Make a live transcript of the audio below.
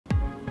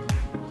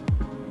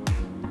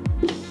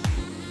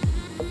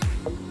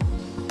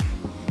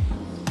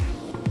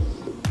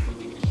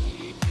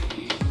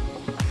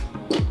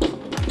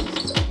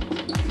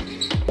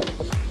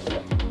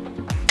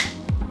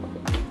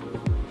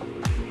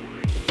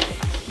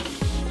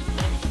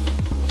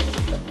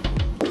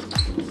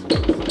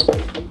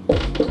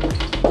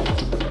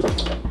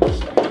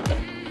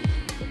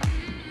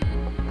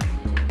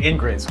In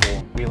grade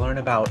school, we learn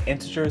about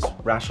integers,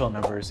 rational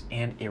numbers,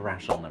 and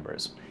irrational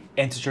numbers.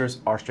 Integers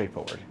are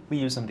straightforward. We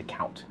use them to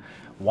count.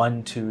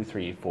 1, 2,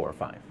 3, 4,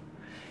 5.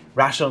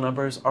 Rational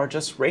numbers are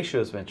just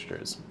ratios of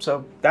integers,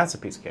 so that's a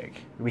piece of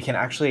cake. We can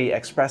actually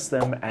express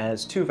them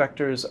as two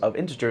vectors of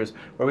integers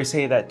where we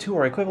say that two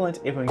are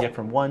equivalent if we can get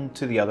from one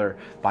to the other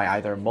by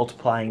either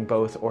multiplying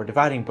both or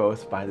dividing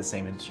both by the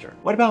same integer.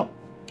 What about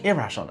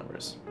irrational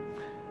numbers?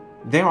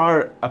 There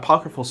are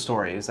apocryphal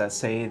stories that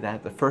say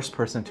that the first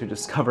person to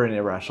discover an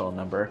irrational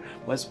number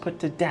was put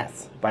to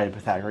death by the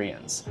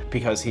Pythagoreans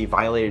because he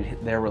violated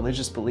their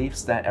religious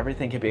beliefs that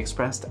everything can be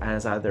expressed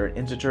as either an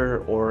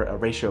integer or a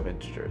ratio of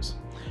integers.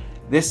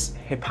 This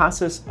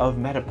Hippasus of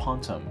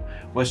Metapontum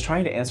was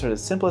trying to answer the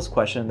simplest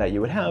question that you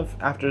would have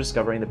after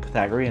discovering the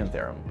Pythagorean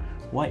theorem.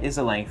 What is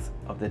the length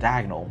of the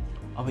diagonal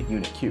of a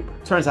unit cube?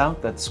 Turns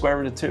out that the square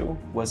root of 2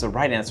 was the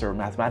right answer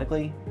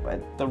mathematically,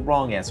 but the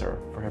wrong answer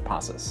for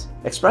Hippasus.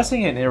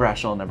 Expressing an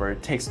irrational number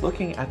takes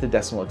looking at the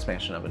decimal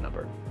expansion of a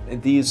number.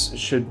 These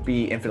should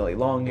be infinitely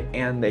long,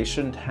 and they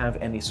shouldn't have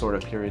any sort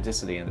of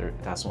periodicity in their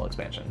decimal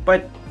expansion.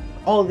 But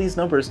all of these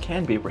numbers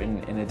can be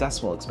written in a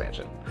decimal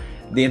expansion.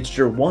 The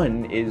integer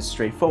 1 is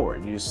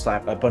straightforward. You just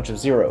slap a bunch of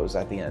zeros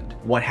at the end.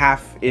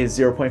 1/2 is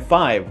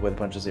 0.5 with a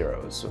bunch of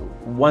zeros.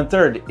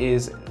 1/3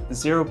 is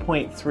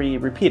 0.3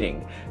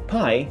 repeating.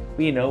 Pi,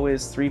 we know,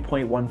 is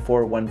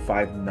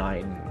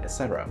 3.14159,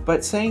 etc.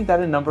 But saying that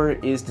a number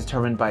is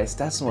determined by its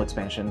decimal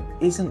expansion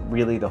isn't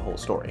really the whole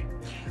story.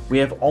 We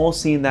have all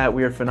seen that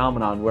weird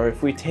phenomenon where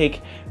if we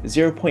take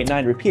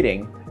 0.9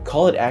 repeating,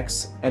 call it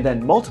x, and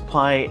then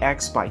multiply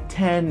x by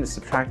 10,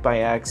 subtract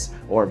by x,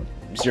 or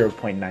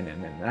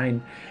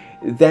 0.999,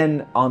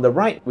 then on the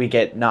right we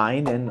get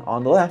 9, and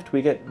on the left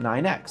we get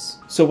 9x.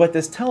 So what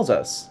this tells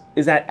us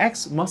is that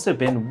x must have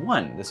been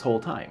 1 this whole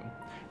time.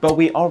 But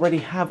we already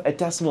have a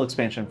decimal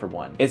expansion for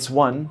 1. It's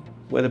 1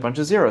 with a bunch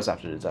of zeros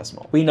after the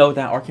decimal. We know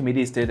that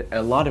Archimedes did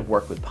a lot of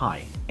work with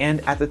pi,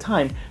 and at the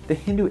time, the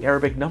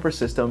Hindu-Arabic number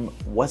system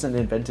wasn't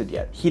invented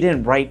yet. He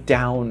didn't write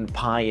down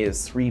pi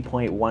as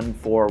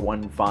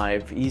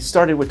 3.1415. He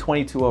started with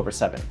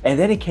 22/7, and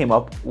then he came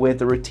up with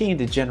the routine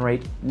to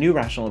generate new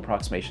rational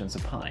approximations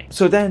of pi.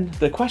 So then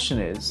the question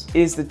is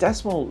the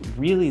decimal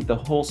really the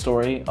whole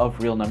story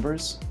of real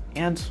numbers?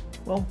 And,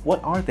 well,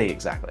 what are they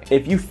exactly?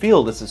 If you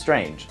feel this is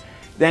strange,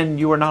 then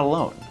you are not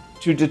alone.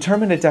 To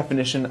determine a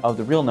definition of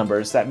the real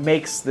numbers that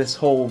makes this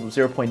whole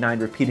 0.9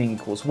 repeating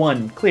equals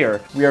 1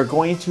 clear, we are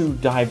going to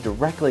dive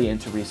directly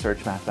into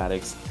research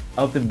mathematics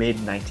of the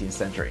mid-19th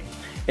century.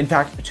 In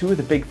fact, two of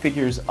the big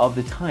figures of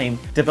the time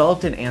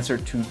developed an answer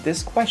to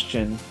this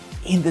question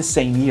in the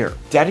same year.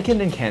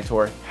 Dedekind and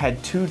Cantor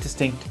had two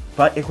distinct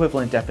but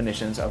equivalent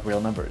definitions of real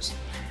numbers.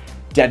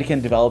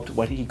 Dedekind developed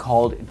what he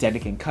called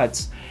Dedekind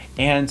cuts,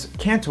 and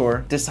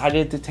Cantor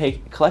decided to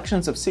take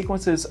collections of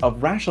sequences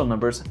of rational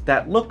numbers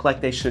that look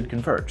like they should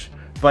converge,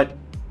 but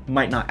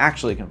might not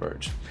actually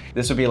converge.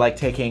 This would be like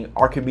taking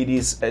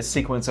Archimedes'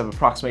 sequence of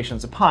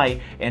approximations of pi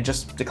and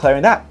just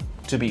declaring that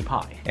to be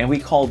pi. And we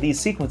call these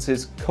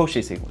sequences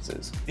Cauchy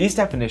sequences. These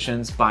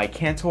definitions by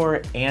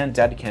Cantor and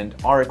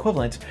Dedekind are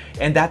equivalent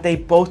in that they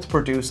both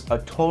produce a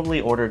totally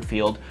ordered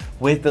field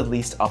with the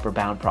least upper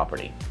bound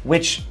property,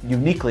 which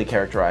uniquely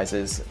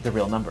characterizes the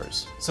real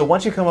numbers. So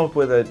once you come up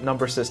with a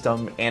number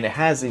system and it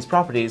has these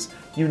properties,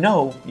 you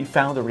know you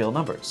found the real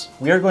numbers.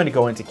 We are going to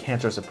go into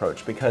Cantor's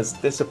approach because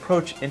this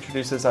approach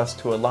introduces us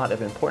to a lot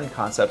of important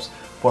concepts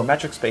for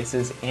metric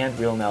spaces and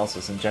real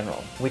analysis in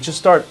general. We should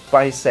start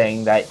by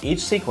saying that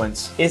each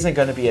sequence isn't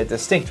going to be a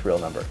distinct real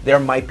number. There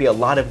might be a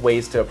lot of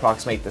ways to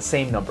approximate the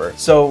same number,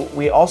 so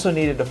we also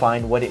need to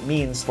define what it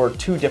means for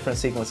two different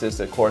sequences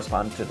that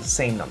correspond to the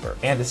same number.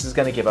 And this is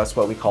going to give us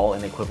what we call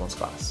an equivalence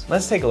class.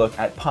 Let's take a look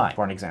at pi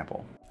for an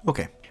example.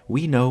 Okay,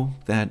 we know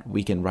that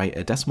we can write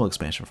a decimal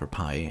expansion for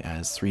pi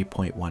as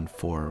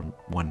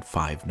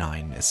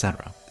 3.14159,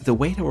 etc. The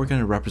way that we're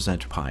going to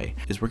represent pi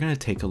is we're going to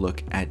take a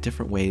look at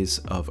different ways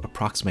of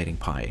approximating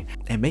pi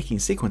and making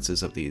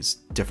sequences of these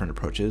different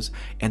approaches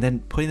and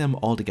then putting them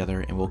all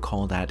together, and we'll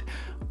call that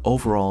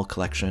overall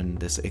collection,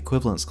 this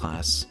equivalence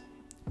class,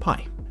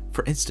 pi.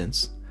 For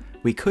instance,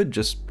 we could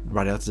just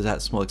write out the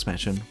decimal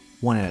expansion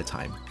one at a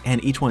time,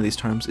 and each one of these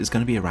terms is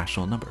going to be a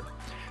rational number.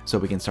 So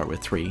we can start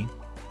with 3,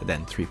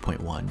 then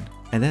 3.1,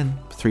 and then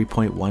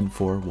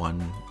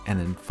 3.141, and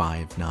then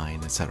 5,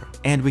 9, etc.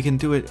 And we can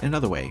do it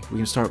another way. We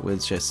can start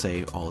with just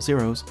say all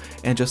zeros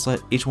and just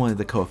let each one of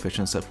the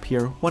coefficients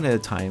appear one at a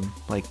time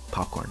like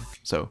popcorn.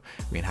 So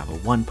we can have a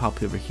 1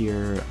 pop over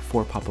here, a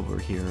 4 pop over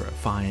here, a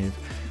 5,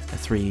 a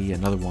 3,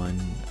 another 1,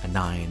 a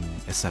 9,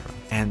 etc.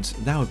 And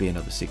that would be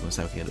another sequence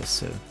that would get us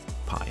to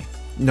pi.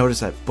 Notice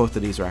that both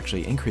of these are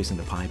actually increasing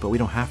to pi, but we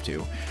don't have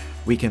to.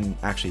 We can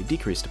actually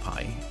decrease to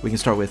pi. We can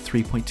start with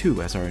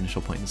 3.2 as our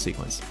initial point in the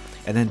sequence,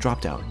 and then drop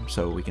down.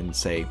 So we can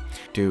say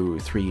do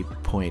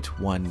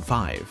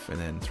 3.15, and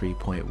then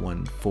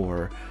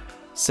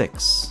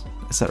 3.146,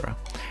 etc.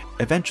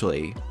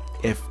 Eventually,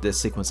 if this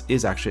sequence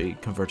is actually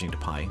converging to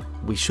pi,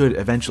 we should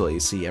eventually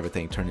see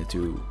everything turn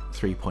into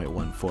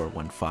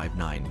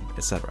 3.14159,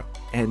 etc.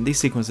 And these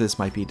sequences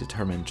might be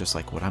determined just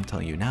like what I'm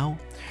telling you now.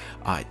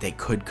 They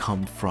could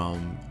come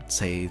from,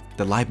 say,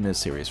 the Leibniz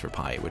series for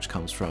pi, which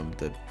comes from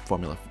the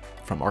formula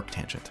from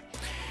arctangent.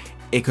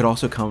 It could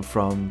also come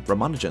from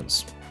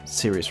Ramanujan's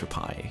series for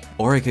pi,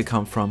 or it could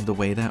come from the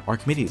way that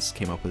Archimedes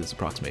came up with his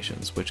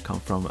approximations, which come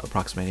from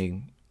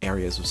approximating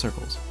areas of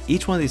circles.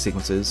 Each one of these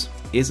sequences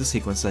is a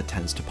sequence that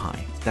tends to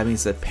pi. That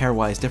means that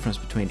pairwise difference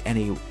between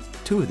any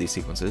two of these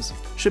sequences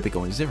should be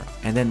going to 0.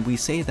 And then we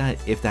say that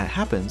if that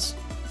happens,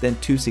 then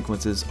two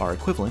sequences are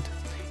equivalent,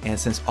 and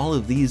since all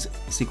of these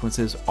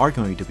sequences are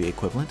going to be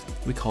equivalent,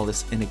 we call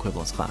this an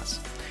equivalence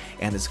class.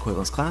 And this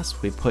equivalence class,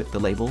 we put the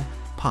label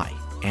pi.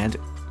 And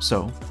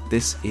so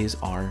this is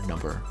our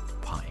number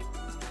pi.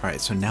 Alright,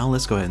 so now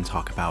let's go ahead and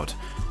talk about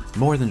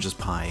more than just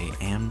pi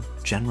and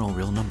general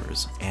real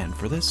numbers. And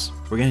for this,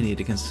 we're going to need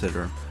to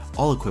consider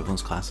all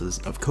equivalence classes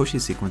of Cauchy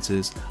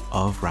sequences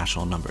of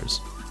rational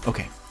numbers.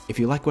 Okay, if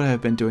you like what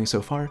I've been doing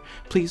so far,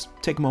 please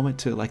take a moment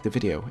to like the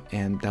video,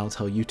 and that'll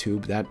tell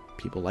YouTube that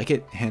people like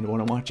it and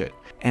want to watch it.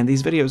 And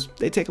these videos,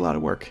 they take a lot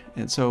of work,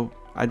 and so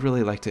I'd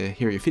really like to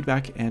hear your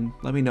feedback and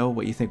let me know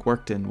what you think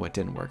worked and what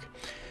didn't work.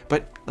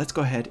 But let's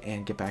go ahead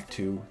and get back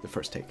to the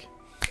first take.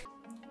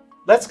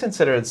 Let's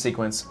consider the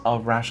sequence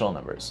of rational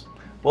numbers.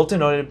 We'll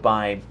denote it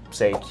by,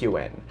 say,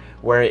 Qn,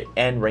 where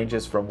n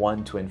ranges from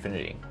 1 to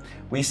infinity.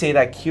 We say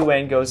that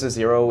Qn goes to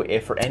 0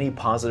 if for any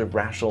positive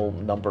rational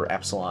number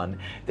epsilon,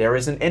 there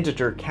is an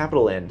integer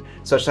capital N,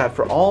 such that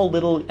for all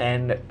little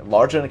n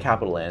larger than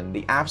capital N,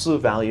 the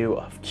absolute value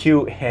of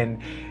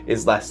Qn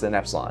is less than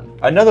epsilon.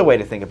 Another way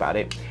to think about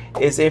it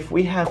is if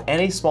we have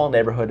any small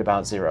neighborhood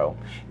about 0,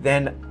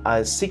 then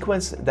a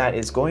sequence that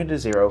is going to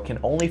 0 can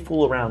only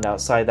fool around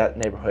outside that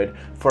neighborhood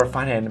for a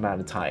finite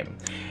amount of time.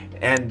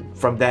 And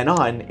from then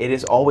on, it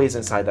is always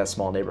inside that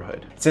small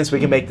neighborhood. Since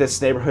we can make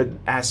this neighborhood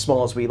as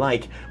small as we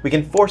like, we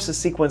can force the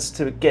sequence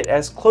to get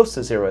as close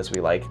to 0 as we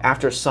like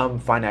after some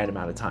finite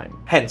amount of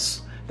time.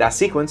 Hence, that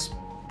sequence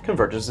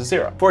converges to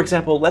 0. For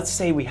example, let's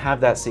say we have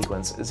that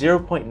sequence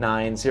 0.9,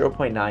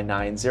 0.99,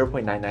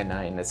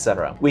 0.999,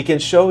 etc. We can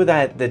show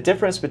that the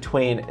difference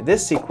between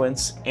this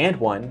sequence and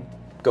 1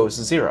 goes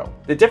to 0.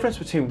 The difference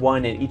between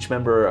 1 and each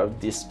member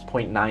of this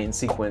 0.9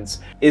 sequence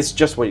is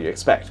just what you'd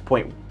expect,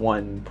 0.1,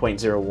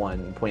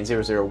 0.01,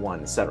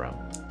 0.001, etc.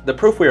 The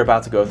proof we're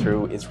about to go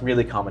through is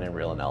really common in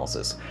real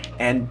analysis,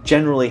 and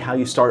generally how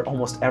you start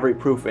almost every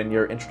proof in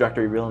your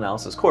introductory real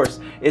analysis course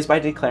is by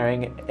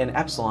declaring an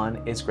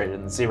epsilon is greater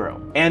than 0.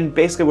 And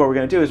basically what we're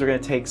going to do is we're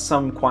going to take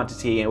some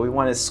quantity and we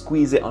want to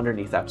squeeze it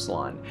underneath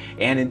epsilon,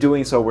 and in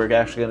doing so we're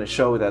actually going to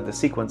show that the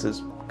sequence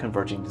is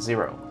converging to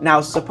 0.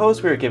 Now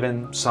suppose we are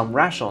given some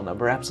rational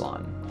number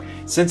epsilon.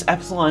 Since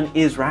epsilon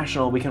is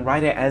rational, we can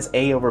write it as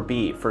a over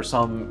b for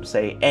some,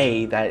 say,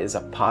 a that is a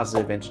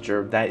positive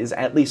integer that is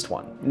at least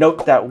 1.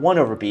 Note that 1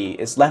 over b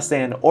is less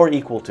than or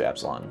equal to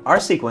epsilon. Our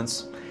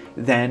sequence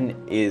then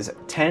is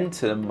 10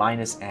 to the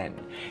minus n.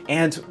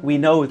 And we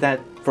know that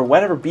for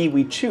whatever b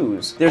we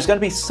choose, there's going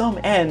to be some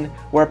n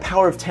where a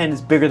power of 10 is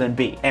bigger than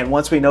b. And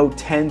once we know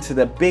 10 to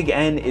the big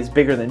N is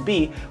bigger than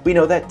b, we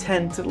know that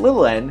 10 to the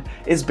little n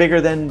is bigger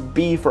than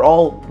b for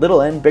all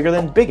little n bigger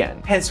than big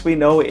N. Hence we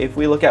know if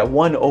we look at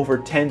 1 over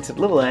 10 to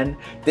the little n,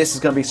 this is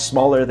going to be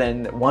smaller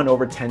than 1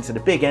 over 10 to the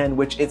big N,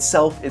 which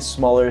itself is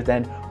smaller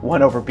than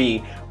 1 over b,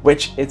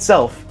 which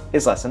itself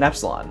is less than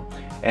epsilon.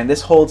 And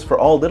this holds for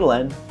all little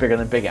n bigger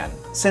than big N.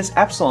 Since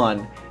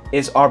epsilon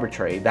is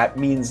arbitrary, that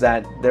means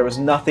that there was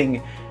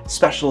nothing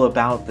special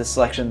about the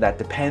selection that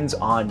depends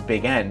on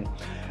big N.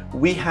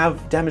 We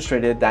have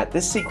demonstrated that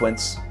this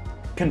sequence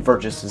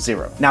converges to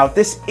 0. Now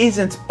this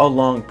isn't a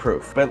long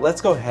proof, but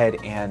let's go ahead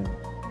and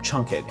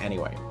chunk it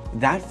anyway.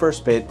 That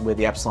first bit with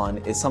the epsilon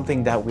is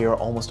something that we are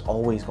almost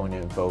always going to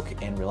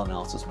invoke in real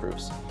analysis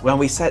proofs. When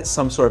we set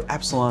some sort of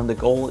epsilon, the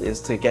goal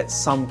is to get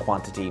some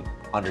quantity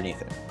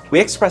underneath it. We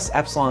express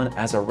epsilon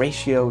as a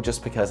ratio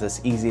just because it's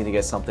easy to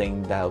get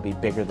something that'll be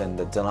bigger than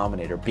the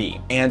denominator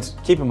b. And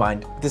keep in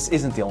mind, this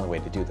isn't the only way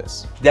to do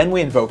this. Then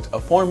we invoked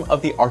a form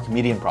of the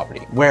Archimedean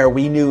property, where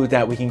we knew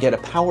that we can get a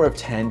power of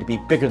 10 to be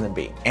bigger than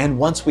b. And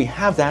once we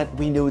have that,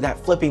 we knew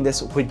that flipping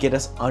this would get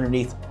us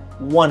underneath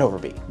 1 over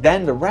b.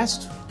 Then the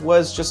rest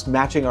was just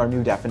matching our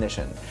new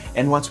definition.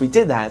 And once we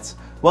did that,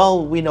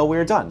 well, we know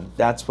we're done.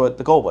 That's what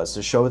the goal was,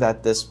 to show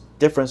that this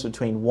difference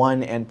between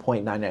 1 and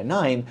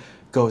 0.999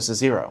 goes to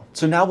 0.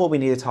 So now what we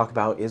need to talk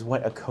about is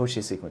what a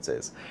Cauchy sequence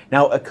is.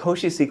 Now a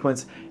Cauchy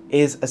sequence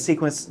is a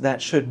sequence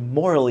that should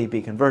morally be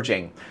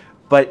converging,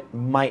 but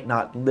might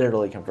not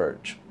literally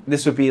converge.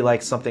 This would be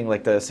like something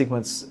like the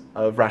sequence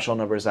of rational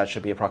numbers that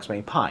should be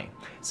approximating pi.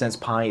 Since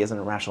pi isn't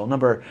a rational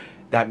number,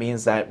 that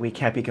means that we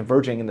can't be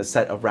converging in the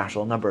set of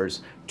rational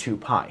numbers to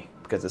pi,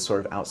 because it's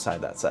sort of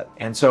outside that set.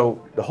 And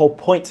so the whole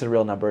point to the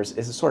real numbers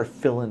is to sort of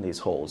fill in these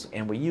holes,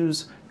 and we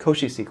use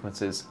Cauchy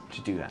sequences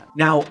to do that.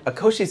 Now, a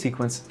Cauchy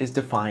sequence is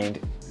defined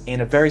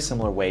in a very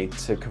similar way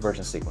to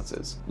convergent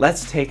sequences.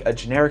 Let's take a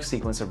generic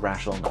sequence of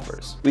rational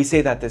numbers. We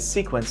say that this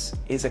sequence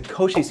is a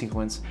Cauchy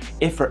sequence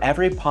if for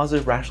every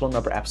positive rational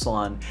number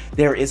epsilon,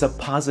 there is a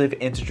positive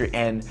integer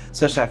n,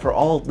 such that for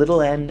all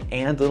little n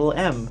and little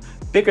m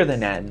bigger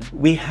than n,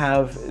 we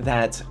have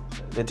that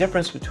the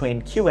difference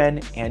between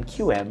Qn and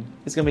Qm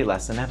is going to be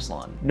less than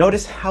epsilon.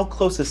 Notice how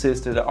close this is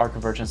to our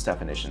convergence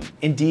definition.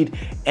 Indeed,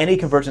 any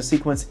convergent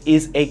sequence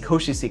is a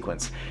Cauchy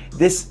sequence.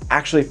 This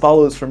actually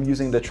follows from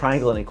using the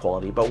triangle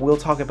inequality, but we'll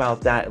talk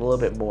about that a little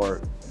bit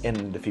more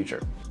in the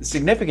future. The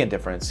significant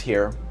difference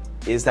here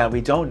is that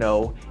we don't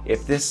know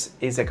if this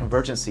is a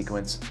convergent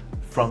sequence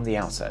from the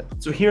outset.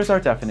 So here's our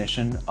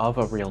definition of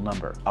a real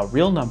number. A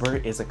real number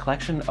is a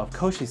collection of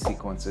Cauchy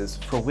sequences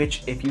for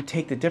which if you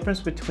take the difference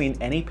between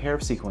any pair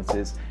of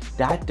sequences,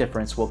 that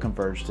difference will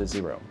converge to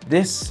 0.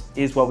 This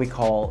is what we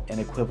call an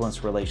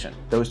equivalence relation.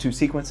 Those two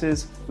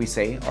sequences, we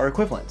say, are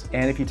equivalent.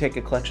 And if you take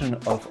a collection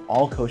of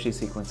all Cauchy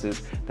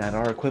sequences that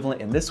are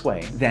equivalent in this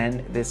way,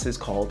 then this is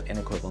called an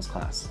equivalence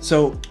class.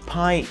 So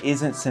pi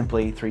isn't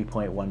simply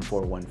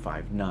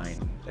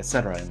 3.14159,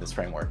 etc. in this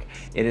framework.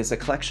 It is a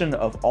collection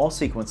of all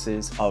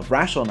sequences of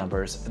rational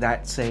numbers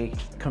that say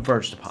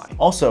converge to pi.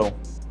 Also,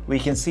 we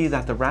can see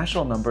that the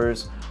rational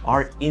numbers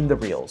are in the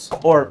reals,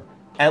 or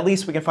at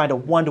least we can find a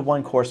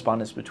one-to-one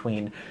correspondence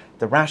between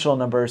the rational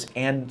numbers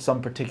and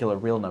some particular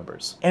real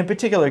numbers. In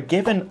particular,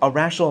 given a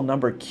rational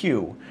number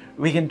q,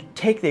 we can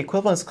take the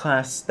equivalence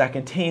class that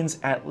contains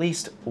at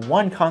least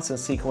one constant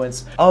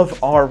sequence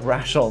of our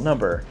rational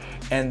number,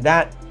 and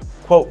that,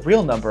 quote,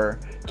 real number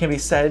can be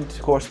said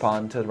to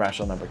correspond to the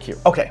rational number q.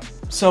 Okay,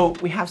 so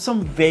we have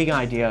some vague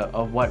idea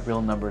of what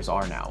real numbers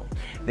are now.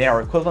 They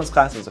are equivalence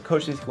classes of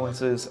Cauchy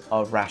sequences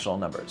of rational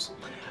numbers.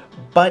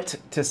 But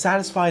to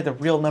satisfy the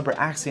real number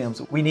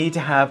axioms, we need to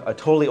have a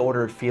totally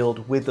ordered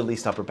field with the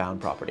least upper bound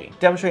property.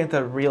 Demonstrating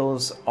that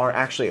reals are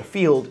actually a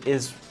field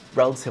is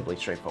relatively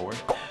straightforward.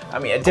 I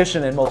mean,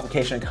 addition and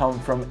multiplication come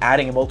from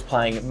adding and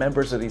multiplying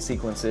members of these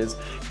sequences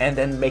and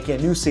then making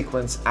a new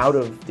sequence out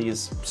of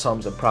these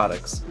sums and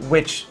products,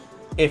 which,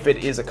 if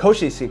it is a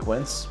Cauchy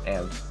sequence,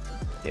 and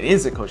it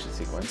is a Cauchy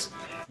sequence,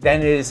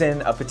 then it is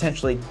in a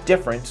potentially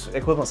different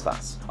equivalence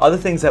class. Other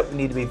things that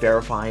need to be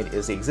verified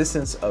is the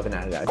existence of an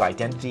additive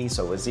identity,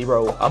 so a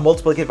 0, a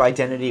multiplicative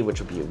identity, which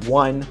would be a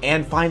 1,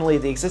 and finally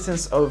the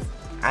existence of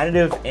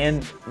additive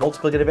and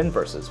multiplicative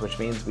inverses, which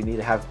means we need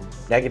to have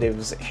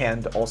negatives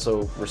and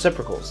also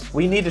reciprocals.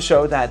 We need to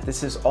show that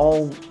this is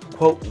all,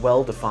 quote,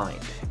 well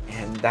defined.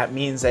 And that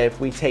means that if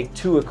we take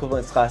two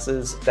equivalence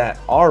classes that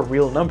are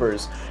real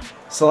numbers,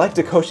 select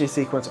a Cauchy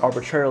sequence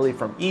arbitrarily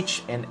from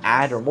each and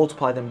add or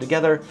multiply them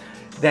together,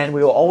 then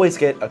we will always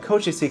get a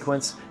Cauchy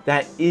sequence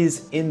that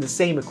is in the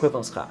same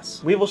equivalence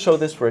class. We will show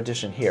this for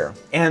addition here.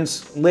 And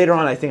later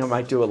on, I think I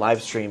might do a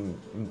live stream,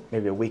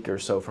 maybe a week or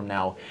so from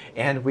now,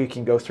 and we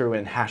can go through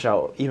and hash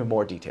out even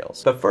more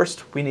details. But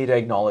first, we need to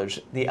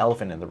acknowledge the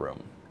elephant in the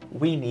room.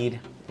 We need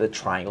the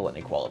triangle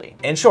inequality.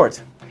 In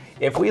short,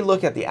 if we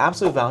look at the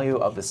absolute value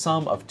of the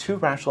sum of two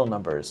rational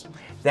numbers,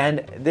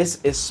 then this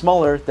is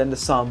smaller than the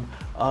sum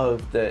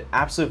of the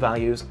absolute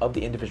values of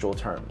the individual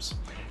terms.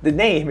 The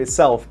name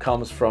itself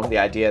comes from the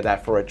idea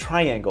that for a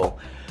triangle,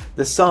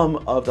 the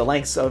sum of the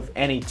lengths of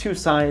any two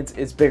sides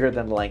is bigger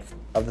than the length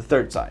of the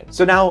third side.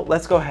 So now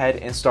let's go ahead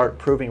and start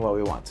proving what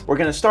we want. We're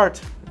going to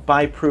start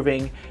by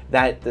proving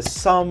that the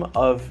sum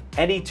of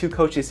any two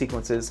Cauchy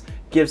sequences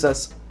gives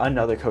us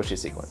another Cauchy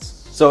sequence.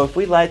 So if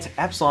we let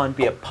epsilon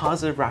be a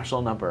positive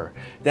rational number,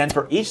 then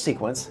for each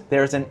sequence,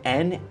 there's an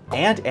n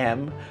and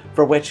m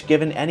for which,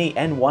 given any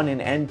n1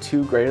 and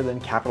n2 greater than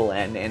capital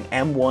N and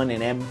m1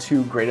 and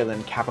m2 greater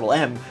than capital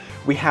M,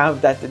 we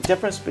have that the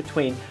difference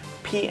between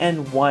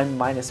pn1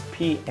 minus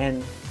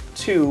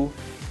pn2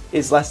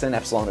 is less than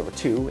epsilon over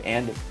 2,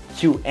 and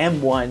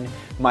qm1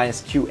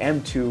 minus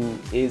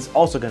qm2 is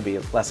also going to be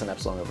less than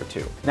epsilon over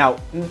 2. Now,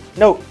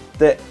 note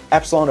the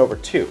epsilon over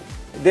 2.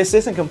 This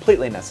isn't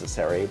completely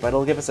necessary, but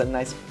it'll give us a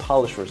nice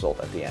polished result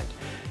at the end.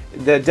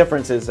 The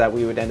difference is that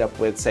we would end up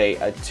with, say,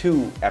 a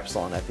 2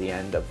 epsilon at the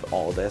end of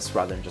all this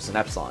rather than just an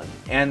epsilon.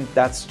 And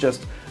that's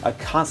just a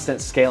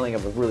constant scaling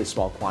of a really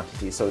small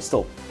quantity, so it's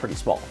still pretty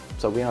small.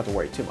 So we don't have to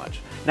worry too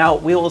much. Now,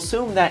 we'll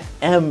assume that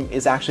m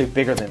is actually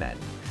bigger than n.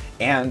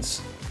 And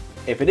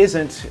if it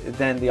isn't,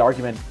 then the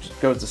argument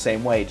goes the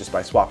same way just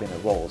by swapping the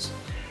roles.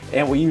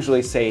 And we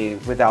usually say,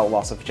 without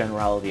loss of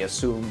generality,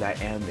 assume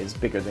that m is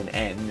bigger than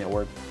n,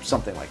 or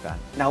something like that.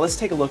 Now let's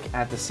take a look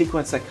at the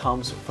sequence that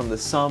comes from the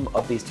sum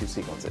of these two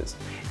sequences.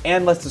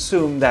 And let's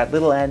assume that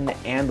little n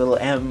and little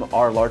m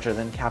are larger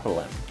than capital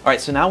M. All right,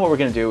 so now what we're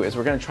going to do is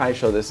we're going to try to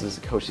show this as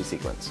a Cauchy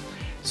sequence.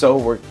 So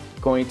we're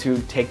going to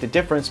take the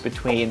difference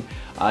between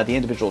the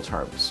individual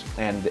terms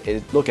and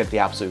look at the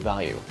absolute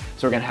value.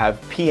 So we're going to have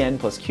pn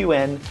plus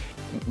qn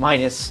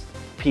minus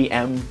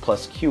pm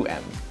plus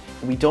qm.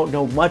 We don't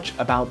know much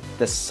about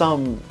the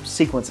sum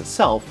sequence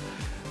itself,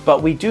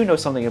 but we do know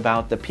something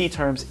about the p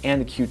terms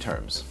and the q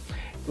terms.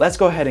 let's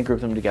go ahead and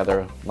group them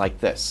together like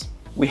this.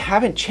 We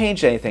haven't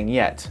changed anything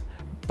yet,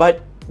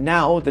 but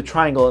now the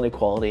triangle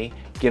inequality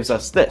gives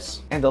us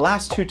this. And the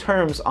last two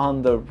terms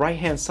on the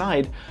right-hand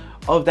side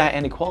of that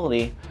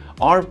inequality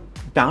are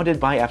bounded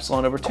by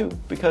epsilon over 2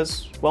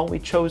 because, well, we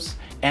chose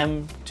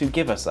m to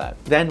give us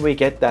that. Then we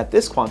get that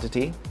this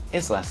quantity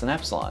is less than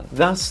epsilon.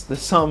 Thus, the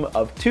sum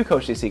of two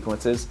Cauchy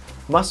sequences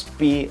must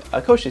be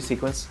a Cauchy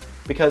sequence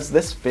because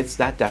this fits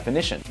that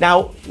definition.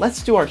 Now,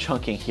 let's do our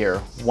chunking here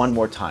one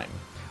more time.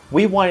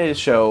 We wanted to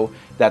show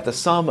that the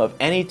sum of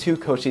any two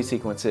Cauchy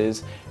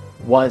sequences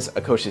was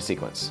a Cauchy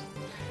sequence.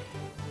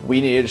 We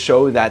needed to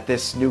show that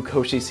this new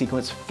Cauchy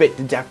sequence fit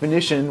the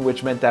definition,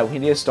 which meant that we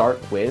needed to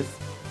start with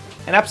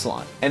an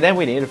epsilon. And then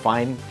we needed to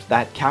find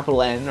that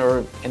capital N,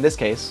 or in this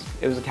case,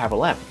 it was a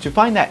capital M. To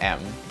find that M,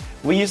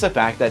 we use the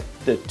fact that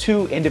the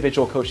two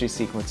individual Cauchy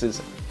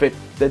sequences fit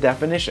the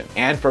definition.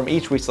 And from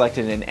each we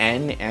selected an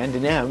N and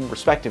an M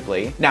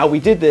respectively. Now we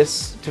did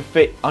this to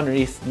fit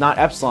underneath not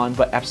epsilon,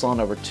 but epsilon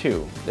over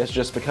 2. That's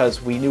just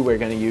because we knew we were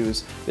going to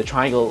use the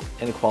triangle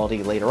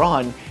inequality later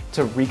on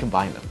to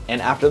recombine them.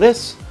 And after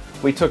this,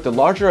 we took the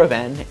larger of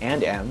N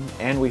and M,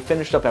 and we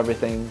finished up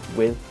everything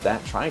with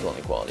that triangle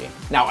inequality.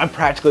 Now, I'm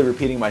practically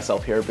repeating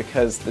myself here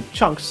because the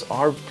chunks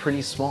are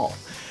pretty small,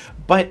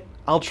 but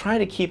I'll try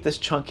to keep this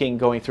chunking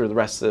going through the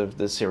rest of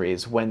the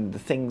series when the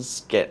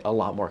things get a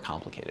lot more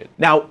complicated.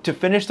 Now, to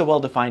finish the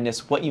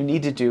well-definedness, what you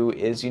need to do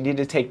is you need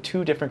to take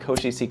two different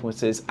Cauchy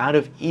sequences out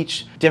of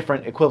each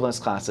different equivalence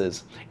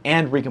classes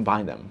and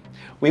recombine them.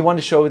 We want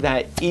to show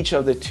that each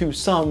of the two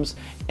sums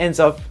ends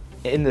up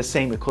in the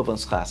same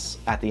equivalence class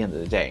at the end of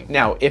the day.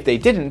 Now, if they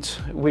didn't,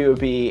 we would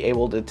be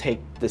able to take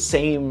the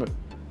same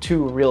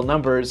two real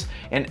numbers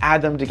and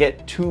add them to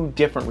get two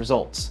different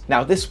results.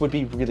 Now, this would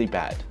be really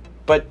bad,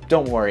 but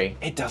don't worry,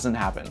 it doesn't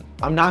happen.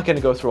 I'm not going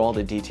to go through all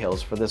the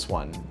details for this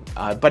one,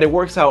 but it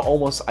works out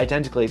almost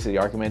identically to the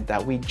argument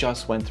that we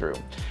just went through.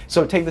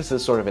 So take this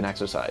as sort of an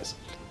exercise.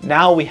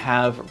 Now we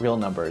have real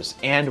numbers,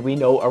 and we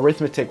know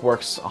arithmetic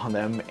works on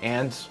them,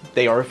 and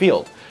they are a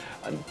field.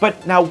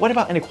 But now what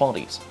about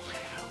inequalities?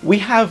 We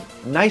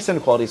have nice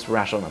inequalities for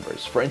rational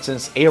numbers. For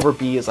instance, a over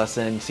b is less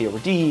than c over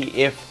d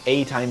if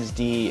a times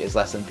d is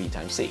less than b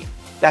times c.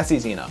 That's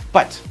easy enough.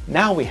 But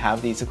now we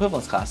have these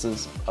equivalence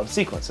classes of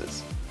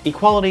sequences.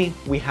 Equality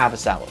we have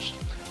established.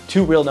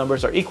 Two real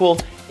numbers are equal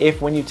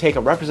if when you take a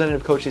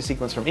representative Cauchy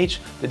sequence from each,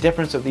 the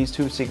difference of these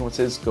two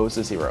sequences goes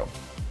to 0.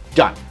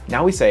 Done.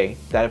 Now we say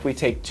that if we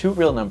take two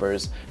real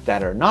numbers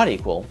that are not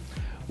equal,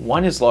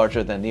 one is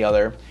larger than the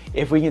other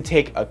if we can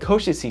take a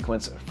Cauchy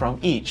sequence from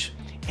each,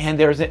 and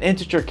there's an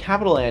integer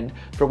capital N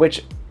for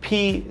which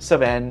P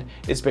sub n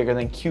is bigger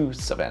than Q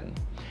sub n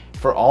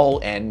for all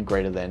n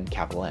greater than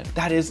capital N.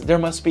 That is, there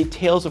must be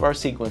tails of our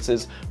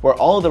sequences where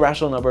all of the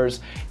rational numbers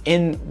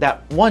in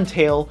that one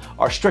tail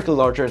are strictly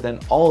larger than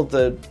all of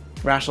the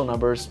rational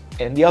numbers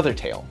in the other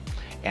tail.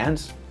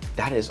 And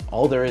that is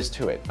all there is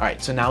to it. All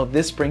right, so now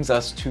this brings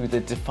us to the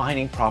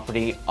defining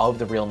property of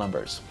the real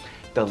numbers,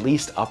 the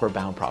least upper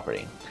bound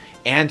property.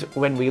 And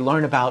when we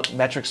learn about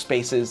metric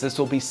spaces, this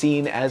will be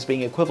seen as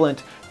being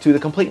equivalent to the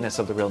completeness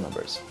of the real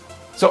numbers.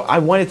 So I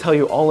want to tell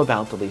you all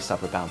about the least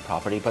upper bound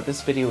property, but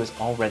this video is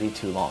already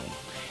too long.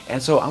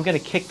 And so I'm going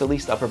to kick the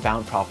least upper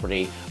bound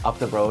property up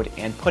the road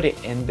and put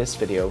it in this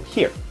video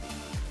here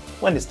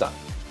when it's done.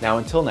 Now,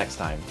 until next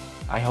time,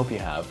 I hope you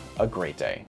have a great day.